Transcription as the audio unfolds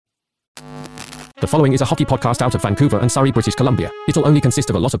The following is a hockey podcast out of Vancouver and Surrey, British Columbia. It'll only consist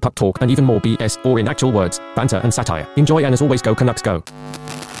of a lot of puck talk and even more BS, or in actual words, banter and satire. Enjoy, and as always, go Canucks go.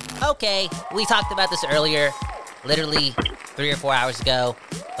 Okay, we talked about this earlier, literally 3 or 4 hours ago,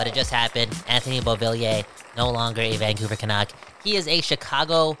 but it just happened. Anthony Beauvillier, no longer a Vancouver Canuck. He is a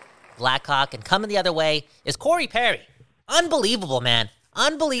Chicago Blackhawk, and coming the other way is Corey Perry. Unbelievable, man.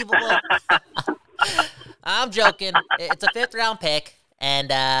 Unbelievable. I'm joking. It's a 5th-round pick.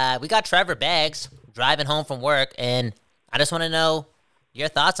 And we got Trevor Beggs driving home from work, and I just want to know your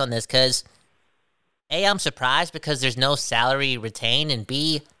thoughts on this, because A, I'm surprised because there's no salary retained, and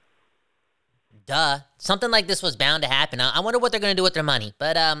B, something like this was bound to happen. I wonder what they're going to do with their money,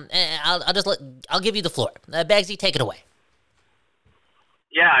 but I'll give you the floor. Beggsy, take it away.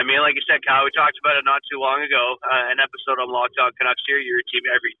 Yeah, I mean, like you said, Kyle, we talked about it not too long ago, an episode on Locked On Canucks here, your team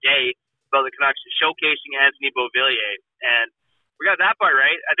every day, about the Canucks showcasing Anthony Beauvillier, and we got that part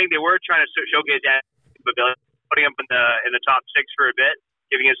right. I think they were trying to showcase Anthony Beauvillier, putting him in the top 6 for a bit,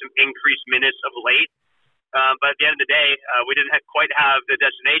 giving him some increased minutes of late. But at the end of the day, we didn't quite have the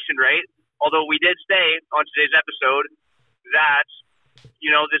destination right. Although we did say on today's episode that,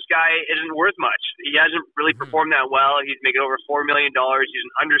 this guy isn't worth much. He hasn't really performed that well. He's making over $4 million. He's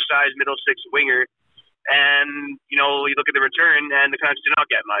an undersized middle 6 winger. And, you look at the return, and the Canucks did not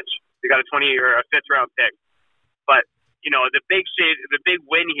get much. They got a 20 or a 5th-round pick. But the big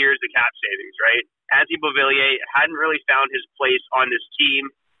win here is the cap savings, right? Anthony Beauvillier hadn't really found his place on this team.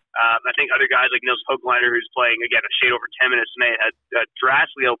 I think other guys like Nils Höglander, who's playing, again, a shade over 10 minutes tonight, had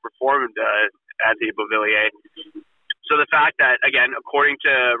drastically outperformed Anthony Beauvillier. So the fact that, again, according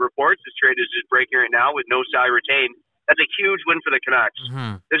to reports, this trade is just breaking right now with no salary retained, that's a huge win for the Canucks.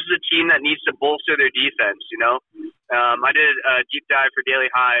 Mm-hmm. This is a team that needs to bolster their defense, I did a deep dive for Daily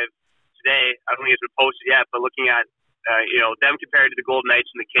Hive today. I don't think it's been posted yet, but looking at them compared to the Golden Knights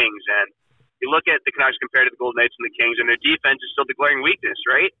and the Kings. And you look at the Canucks compared to the Golden Knights and the Kings, and their defense is still the glaring weakness,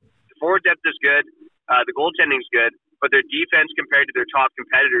 right? The forward depth is good. The goaltending's good. But their defense compared to their top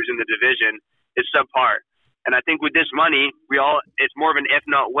competitors in the division is subpar. And I think with this money, it's more of an if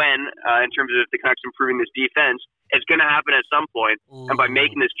not when in terms of the Canucks improving this defense. It's going to happen at some point. Ooh. And by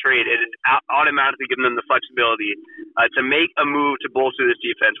making this trade, it is automatically giving them the flexibility to make a move to bolster this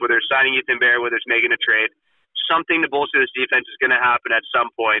defense, whether it's signing Ethan Bear, whether it's making a trade. Something to bolster this defense is going to happen at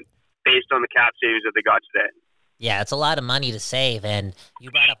some point based on the cap savings that they got today. Yeah, it's a lot of money to save, and you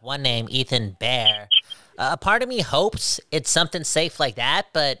brought up one name, Ethan Bear. A part of me hopes it's something safe like that,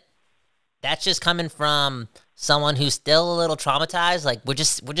 but that's just coming from someone who's still a little traumatized. Like, we're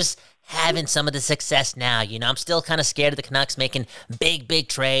just having some of the success now. I'm still kind of scared of the Canucks making big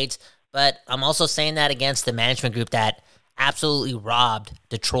trades, but I'm also saying that against the management group that absolutely robbed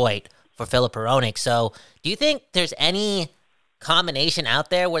Detroit for Filip Hronek. So do you think there's any combination out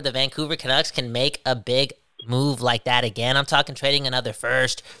there where the Vancouver Canucks can make a big move like that again? I'm talking trading another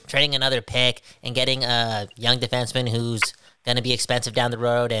first, trading another pick, and getting a young defenseman who's going to be expensive down the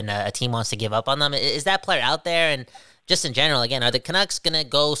road and a team wants to give up on them. Is that player out there? And just in general, again, are the Canucks going to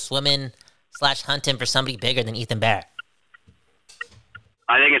go swimming/hunting for somebody bigger than Ethan Bear?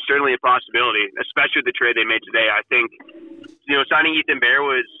 I think it's certainly a possibility, especially with the trade they made today. I think, signing Ethan Bear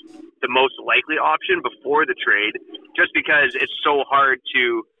was the most likely option before the trade, just because it's so hard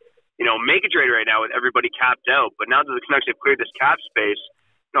to, make a trade right now with everybody capped out. But now that the Canucks have cleared this cap space,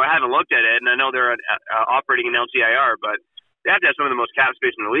 I haven't looked at it, and I know they're operating in LTIR, but they have to have some of the most cap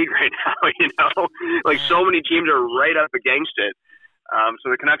space in the league right now, so many teams are right up against it. So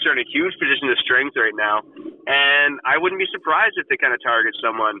the Canucks are in a huge position of strength right now, and I wouldn't be surprised if they kind of target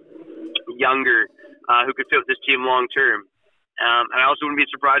someone younger who could fit with this team long term. And I also wouldn't be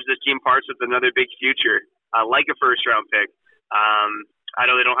surprised if this team parts with another big future, like a first-round pick. I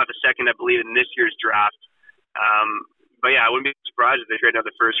know they don't have a second, I believe, in this year's draft. But yeah, I wouldn't be surprised if they trade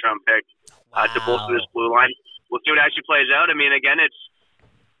another first-round pick to bolster this blue line. We'll see what actually plays out. I mean, again,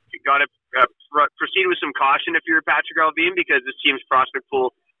 you got to proceed with some caution if you're Patrick Allvin, because this team's prospect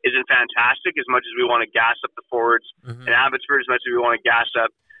pool isn't fantastic as much as we want to gas up the forwards in Abbotsford, as much as we want to gas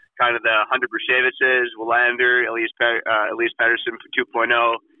up kind of the Hunter Brzeviches, Willander, Elise Pettersson for 2.0,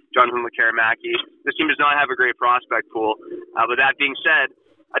 Jonathan Lekkerimäki. This team does not have a great prospect pool. But that being said,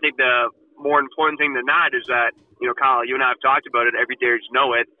 I think the more important thing than that is that, Kyle, you and I have talked about it every day, you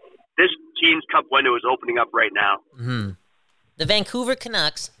know it. This team's cup window is opening up right now. Mm-hmm. The Vancouver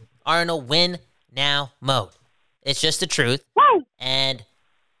Canucks are in a win-now mode. It's just the truth. Woo! And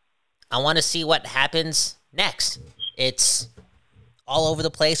I want to see what happens next. It's all over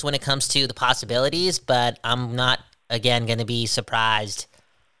the place when it comes to the possibilities, but I'm not, again, going to be surprised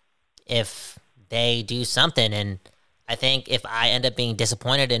if they do something. And I think if I end up being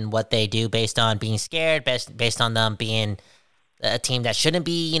disappointed in what they do based on being scared, based on them being a team that shouldn't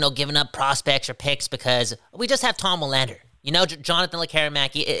be, giving up prospects or picks because we just have Tom Willander. Jonathan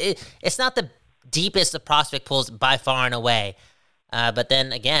LeCaramacki, it's not the deepest of prospect pools by far and away. But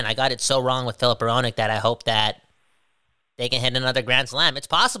then, again, I got it so wrong with Filip Hronek that I hope that they can hit another Grand Slam. It's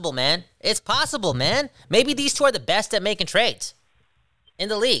possible, man. It's possible, man. Maybe these two are the best at making trades in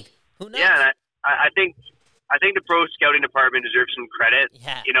the league. Who knows? Yeah, I think the pro scouting department deserves some credit.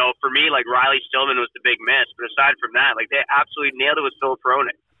 Yeah. For me, like Riley Stillman was the big miss, but aside from that, like they absolutely nailed it with Filip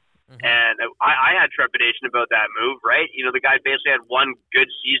Hronek. Mm-hmm. And I had trepidation about that move, right? The guy basically had one good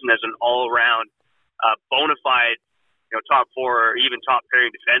season as an all-around bona fide, top four or even top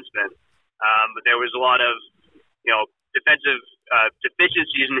pairing defenseman. But there was a lot of, defensive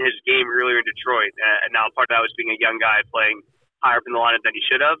deficiencies in his game earlier in Detroit. And now part of that was being a young guy playing higher up in the lineup than he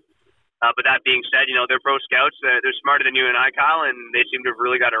should have. But that being said, they're pro scouts. They're smarter than you and I, Kyle, and they seem to have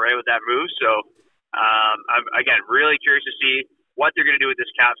really got it right with that move. So, I'm, again, really curious to see what they're going to do with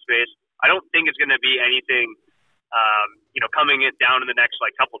this cap space. I don't think it's going to be anything, coming it down in the next,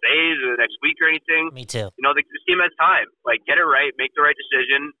 couple days or the next week or anything. Me too. This team has time. Get it right, make the right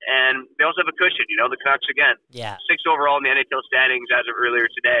decision, and they also have a cushion. The Canucks, again, 6th overall in the NHL standings as of earlier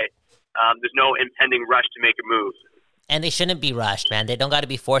today. There's no impending rush to make a move. And they shouldn't be rushed, man. They don't got to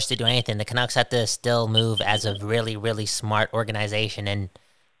be forced to do anything. The Canucks have to still move as a really, really smart organization. And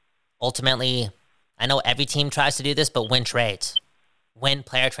ultimately, I know every team tries to do this, but win trades. Win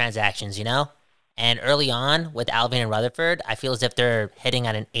player transactions, And early on with Alvin and Rutherford, I feel as if they're hitting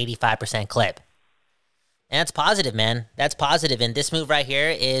at an 85% clip. And that's positive, man. That's positive. And this move right here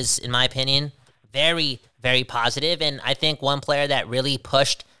is, in my opinion, very, very positive. And I think one player that really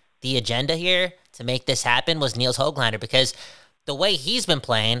pushed the agenda here to make this happen was Niels Höglander, because the way he's been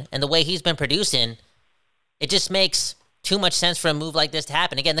playing and the way he's been producing, it just makes too much sense for a move like this to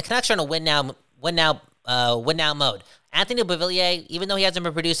happen. Again, the Canucks are in a win now mode. Anthony Beauvillier, even though he hasn't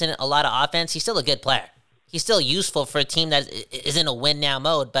been producing a lot of offense, he's still a good player. He's still useful for a team that is in a win now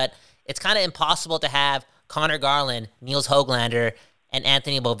mode, but it's kind of impossible to have Connor Garland, Niels Höglander, and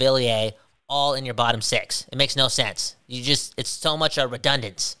Anthony Beauvillier all in your bottom six. It makes no sense. It's so much a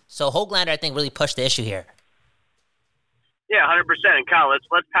redundance. So Höglander, I think, really pushed the issue here. Yeah, 100%. And Kyle, let's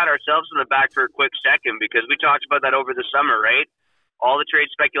pat ourselves on the back for a quick second, because we talked about that over the summer, right? All the trade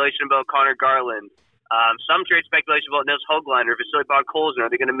speculation about Connor Garland, some trade speculation about Niels Höglander, Vasily Podkolzin.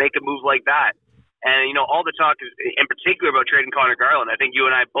 Are they going to make a move like that? And, all the talk is in particular about trading Connor Garland. I think you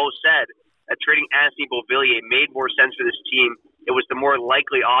and I both said that trading Anthony Beauvillier made more sense for this team. It was the more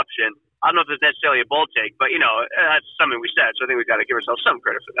likely option. I don't know if it's necessarily a bold take, but, that's something we said. So I think we've got to give ourselves some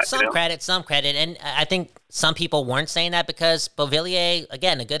credit for that. Some credit. And I think some people weren't saying that because Beauvillier,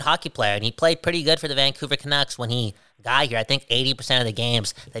 again, a good hockey player, and he played pretty good for the Vancouver Canucks when he got here. I think 80% of the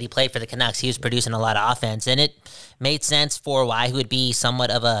games that he played for the Canucks, he was producing a lot of offense. And it made sense for why he would be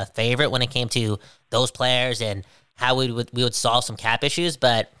somewhat of a favorite when it came to those players and how we would solve some cap issues.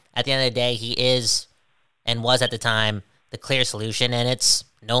 But at the end of the day, he is and was at the time the clear solution, and it's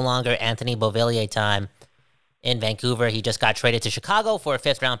no longer Anthony Beauvillier time in Vancouver. He just got traded to Chicago for a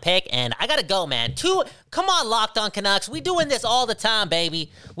 5th-round pick, and I gotta go, man. Come on, Locked On Canucks. We doing this all the time, baby.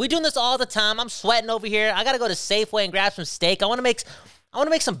 We doing this all the time. I'm sweating over here. I gotta go to Safeway and grab some steak. I want to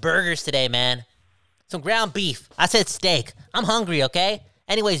make some burgers today, man. Some ground beef. I said steak. I'm hungry, okay?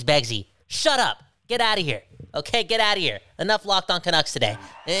 Anyways, Begsy, shut up. Get out of here. Okay, get out of here. Enough Locked On Canucks today.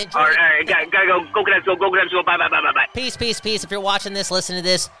 All right, gotta go. Go Canucks, go Canucks, go. Bye. Peace. If you're watching this, listen to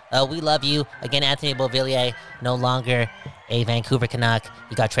this. We love you. Again, Anthony Beauvillier, no longer a Vancouver Canuck.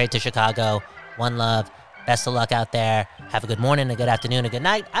 He got traded to Chicago. One love. Best of luck out there. Have a good morning, a good afternoon, a good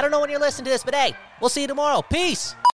night. I don't know when you're listening to this, but hey, we'll see you tomorrow. Peace.